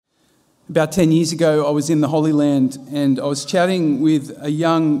About 10 years ago, I was in the Holy Land and I was chatting with a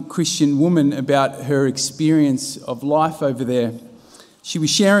young Christian woman about her experience of life over there. She was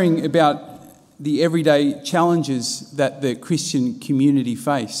sharing about the everyday challenges that the Christian community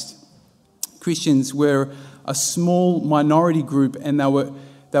faced. Christians were a small minority group and they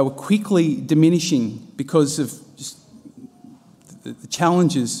were quickly diminishing because of just the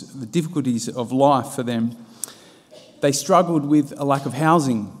challenges, the difficulties of life for them. They struggled with a lack of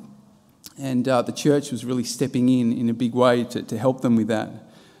housing. And the church was really stepping in a big way to help them with that.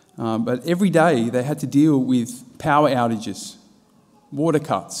 But every day they had to deal with power outages, water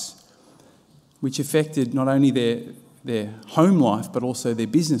cuts, which affected not only their home life but also their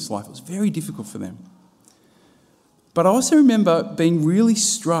business life. It was very difficult for them. But I also remember being really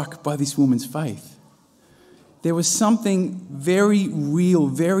struck by this woman's faith. There was something very real,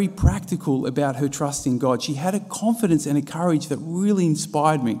 very practical about her trust in God. She had a confidence and a courage that really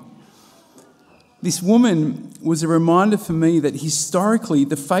inspired me. This woman was a reminder for me that historically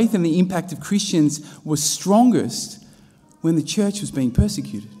the faith and the impact of Christians was strongest when the church was being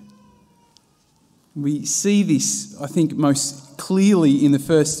persecuted. We see this, I think, most clearly in the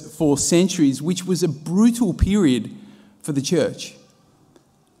first 4 centuries, which was a brutal period for the church.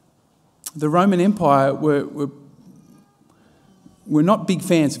 The Roman Empire were not big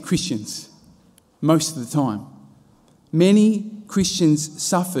fans of Christians most of the time. Many Christians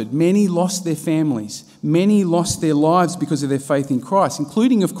suffered. Many lost their families. Many lost their lives because of their faith in Christ,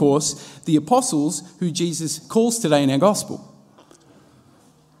 including, of course, the apostles who Jesus calls today in our gospel.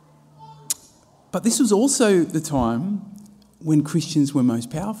 But this was also the time when Christians were most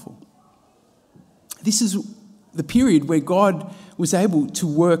powerful. This is the period where God was able to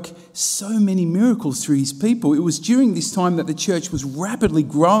work so many miracles through his people. It was during this time that the church was rapidly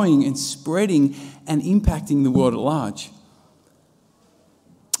growing and spreading and impacting the world at large.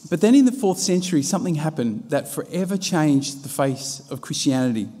 But then in the 4th century, something happened that forever changed the face of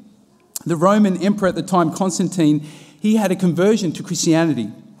Christianity. The Roman emperor at the time, Constantine, he had a conversion to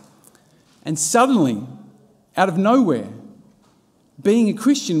Christianity. And suddenly, out of nowhere, being a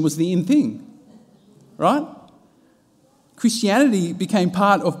Christian was the in thing, right? Christianity became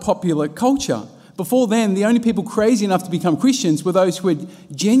part of popular culture. Before then, the only people crazy enough to become Christians were those who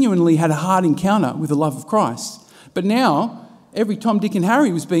had genuinely had a hard encounter with the love of Christ. But now, every Tom, Dick and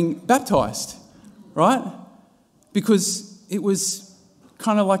Harry was being baptised, right? Because it was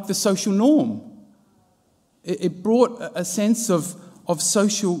kind of like the social norm. It brought a sense of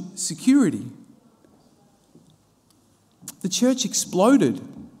social security. The church exploded,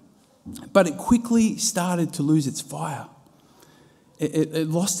 but it quickly started to lose its fire. It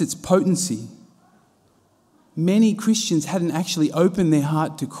lost its potency. Many Christians hadn't actually opened their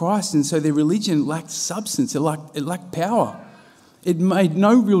heart to Christ, and so their religion lacked substance. It lacked power. It made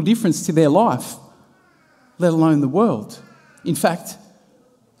no real difference to their life, let alone the world. In fact,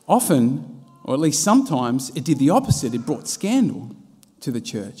 often, or at least sometimes, it did the opposite. It brought scandal to the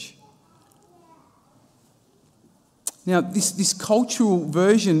church. Now, this cultural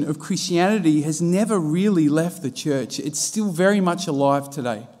version of Christianity has never really left the church. It's still very much alive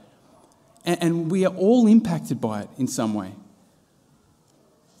today. And we are all impacted by it in some way.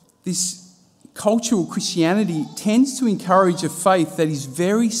 This cultural Christianity tends to encourage a faith that is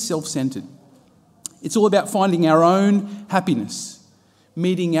very self-centered. It's all about finding our own happiness,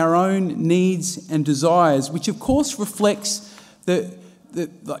 meeting our own needs and desires, which of course reflects the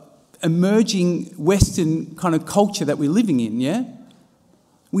emerging Western kind of culture that we're living in, yeah?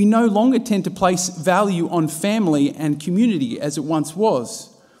 We no longer tend to place value on family and community as it once was.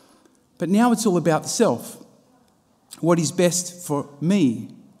 But now it's all about the self. What is best for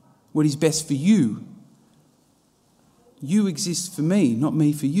me? What is best for you? You exist for me, not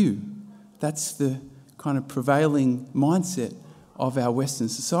me for you. That's the kind of prevailing mindset of our Western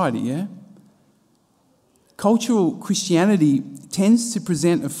society, yeah? Cultural Christianity tends to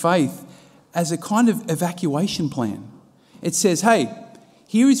present a faith as a kind of evacuation plan. It says, hey,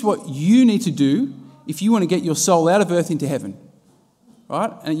 here is what you need to do if you want to get your soul out of earth into heaven,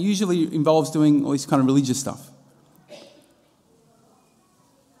 right? And it usually involves doing all this kind of religious stuff.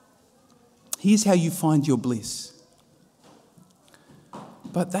 Here's how you find your bliss.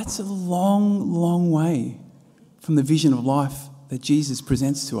 But that's a long, long way from the vision of life that Jesus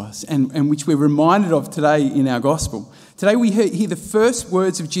presents to us and which we're reminded of today in our gospel. Today we hear the first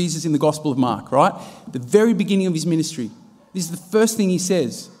words of Jesus in the Gospel of Mark, right? The very beginning of his ministry. This is the first thing he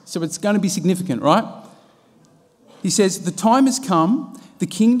says, so it's going to be significant, right? He says, the time has come, the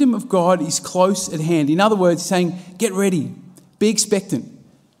kingdom of God is close at hand. In other words, saying, get ready, be expectant.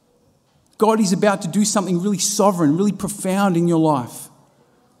 God is about to do something really sovereign, really profound in your life.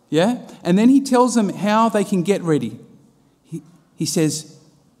 Yeah? And then he tells them how they can get ready. He says,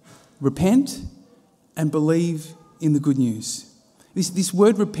 repent and believe in the good news. This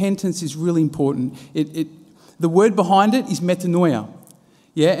word repentance is really important. The word behind it is metanoia.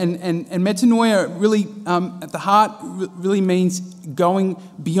 Yeah, and metanoia really, at the heart, really means going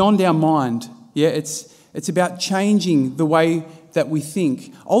beyond our mind. Yeah, it's about changing the way that we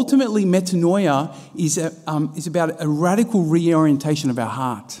think. Ultimately, metanoia is about a radical reorientation of our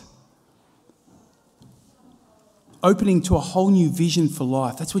heart. Opening to a whole new vision for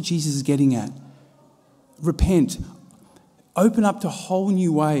life. That's what Jesus is getting at. Repent. Open up to a whole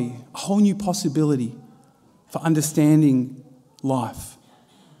new way, a whole new possibility for understanding life.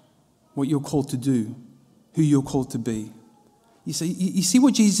 What you're called to do, who you're called to be. You see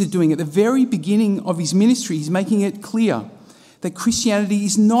what Jesus is doing at the very beginning of his ministry. He's making it clear that Christianity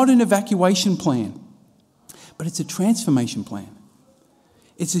is not an evacuation plan, but it's a transformation plan.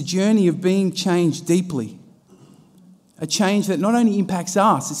 It's a journey of being changed deeply. A change that not only impacts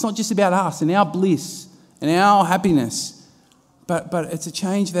us, it's not just about us and our bliss and our happiness, but it's a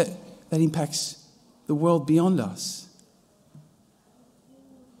change that impacts the world beyond us.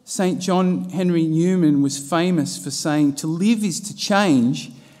 St. John Henry Newman was famous for saying, to live is to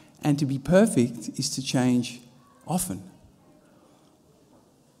change, and to be perfect is to change often.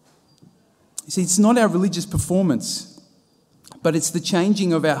 You see, it's not our religious performance, but it's the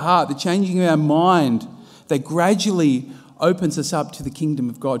changing of our heart, the changing of our mind that gradually opens us up to the kingdom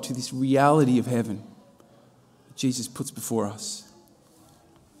of God, to this reality of heaven that Jesus puts before us.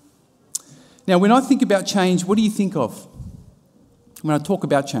 Now, when I think about change, what do you think of? When I talk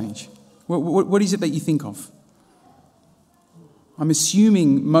about change, what is it that you think of? I'm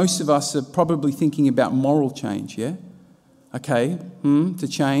assuming most of us are probably thinking about moral change, yeah? Okay, to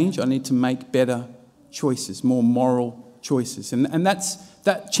change, I need to make better choices, more moral choices. And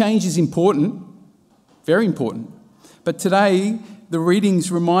that change is important, very important. But today, the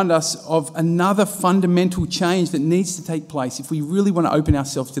readings remind us of another fundamental change that needs to take place if we really want to open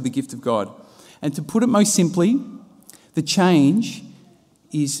ourselves to the gift of God. And to put it most simply, the change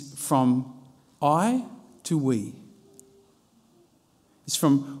is from I to we. It's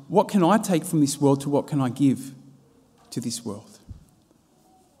from what can I take from this world to what can I give to this world.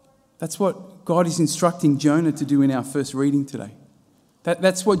 That's what God is instructing Jonah to do in our first reading today.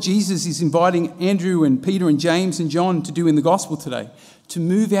 That's what Jesus is inviting Andrew and Peter and James and John to do in the gospel today. To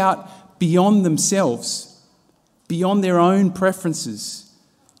move out beyond themselves, beyond their own preferences,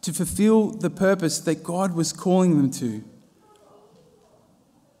 to fulfill the purpose that God was calling them to.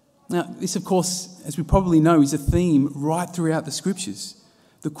 Now, this, of course, as we probably know, is a theme right throughout the scriptures.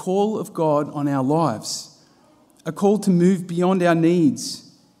 The call of God on our lives. A call to move beyond our needs,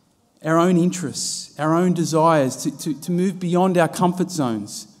 our own interests, our own desires, to move beyond our comfort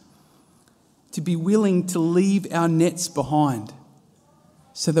zones. To be willing to leave our nets behind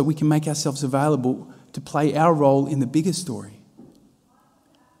so that we can make ourselves available to play our role in the bigger story.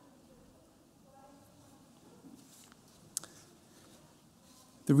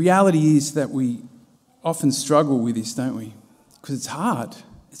 The reality is that we often struggle with this, don't we? Because it's hard.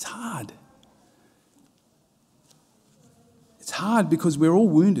 It's hard. It's hard because we're all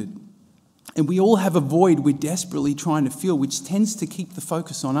wounded. And we all have a void we're desperately trying to fill, which tends to keep the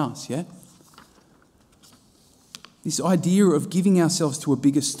focus on us, yeah? This idea of giving ourselves to a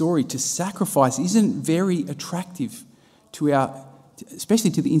bigger story, to sacrifice, isn't very attractive to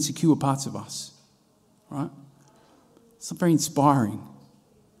especially to the insecure parts of us, right? It's not very inspiring.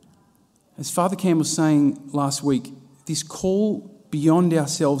 As Father Cam was saying last week, this call beyond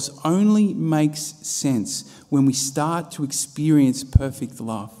ourselves only makes sense when we start to experience perfect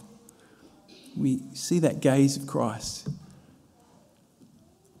love. We see that gaze of Christ.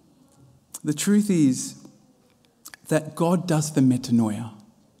 The truth is that God does the metanoia.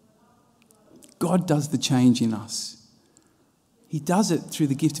 God does the change in us. He does it through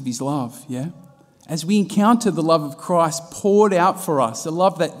the gift of his love, yeah? As we encounter the love of Christ poured out for us, a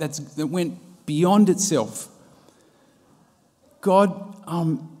love that went beyond itself, God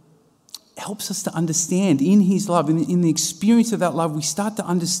helps us to understand in his love, in the experience of that love, we start to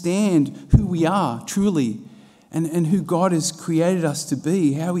understand who we are truly and who God has created us to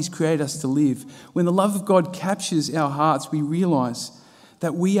be, how he's created us to live. When the love of God captures our hearts, we realise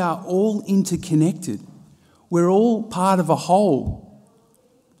that we are all interconnected. We're all part of a whole.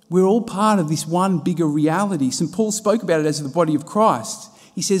 We're all part of this one bigger reality. St. Paul spoke about it as the body of Christ.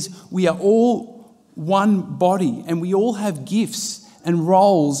 He says we are all one body and we all have gifts and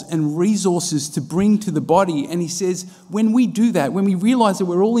roles and resources to bring to the body. And he says when we do that, when we realise that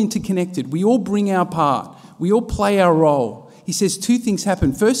we're all interconnected, we all bring our part, we all play our role, he he says two things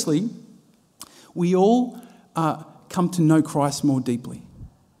happen. Firstly, we all come to know Christ more deeply.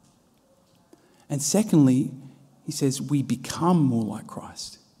 And secondly, he says we become more like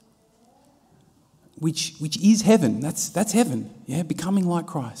Christ, which is heaven. That's heaven, yeah, becoming like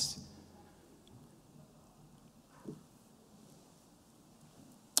Christ.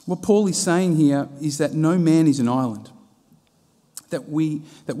 What Paul is saying here is that no man is an island. That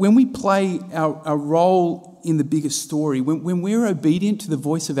when we play our role in the bigger story, when we're obedient to the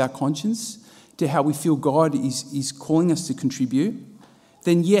voice of our conscience, to how we feel God is calling us to contribute,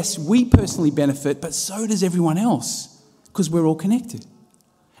 then yes, we personally benefit, but so does everyone else, because we're all connected.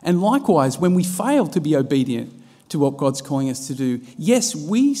 And likewise, when we fail to be obedient to what God's calling us to do, yes,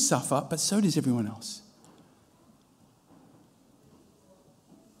 we suffer, but so does everyone else.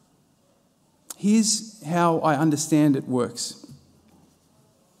 Here's how I understand it works.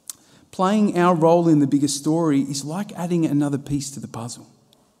 Playing our role in the bigger story is like adding another piece to the puzzle.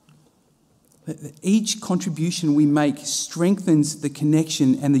 Each contribution we make strengthens the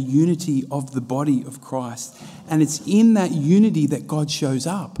connection and the unity of the body of Christ. And it's in that unity that God shows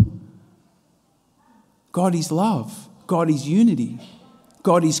up. God is love. God is unity.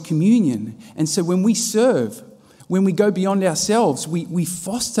 God is communion. And so when we serve, when we go beyond ourselves, we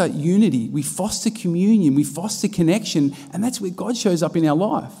foster unity, we foster communion, we foster connection, and that's where God shows up in our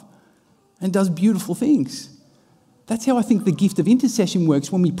life and does beautiful things. That's how I think the gift of intercession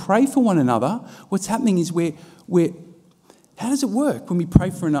works. When we pray for one another, what's happening is how does it work when we pray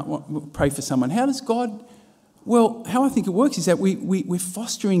for someone? How does God... Well, how I think it works is that we're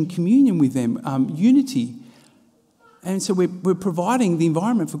fostering communion with them, unity. And so we're providing the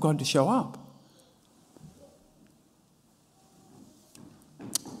environment for God to show up.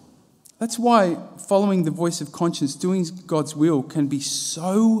 That's why following the voice of conscience, doing God's will, can be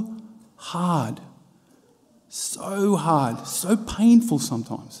so hard, so painful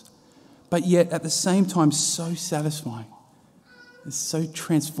sometimes, but yet at the same time so satisfying. It's so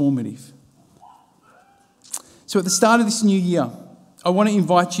transformative. So at the start of this new year, I want to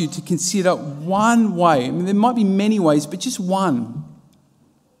invite you to consider one way. I mean, there might be many ways, but just one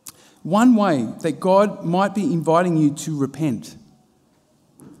way that God might be inviting you to repent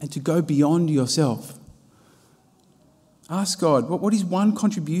and to go beyond yourself. Ask God, what is one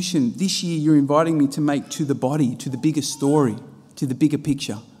contribution this year you're inviting me to make to the body, to the bigger story, to the bigger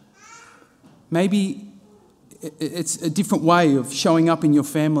picture? Maybe it's a different way of showing up in your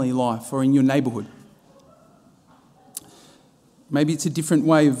family life or in your neighbourhood. Maybe it's a different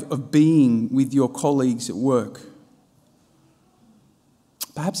way of being with your colleagues at work.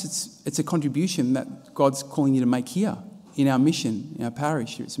 Perhaps it's a contribution that God's calling you to make here in our mission, in our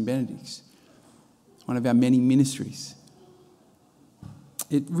parish here at St. Benedict's, one of our many ministries.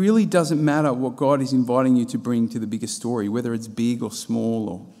 It really doesn't matter what God is inviting you to bring to the bigger story, whether it's big or small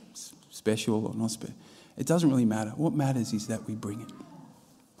or special or not special. It doesn't really matter. What matters is that we bring it.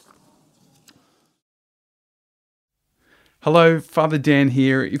 Hello, Father Dan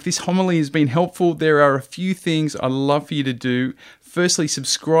here. If this homily has been helpful, there are a few things I'd love for you to do. Firstly,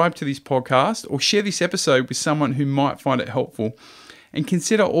 subscribe to this podcast or share this episode with someone who might find it helpful. And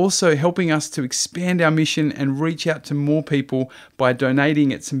consider also helping us to expand our mission and reach out to more people by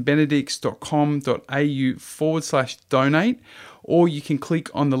donating at stbenedicts.com.au/donate, or you can click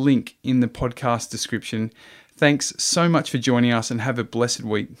on the link in the podcast description. Thanks so much for joining us and have a blessed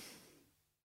week.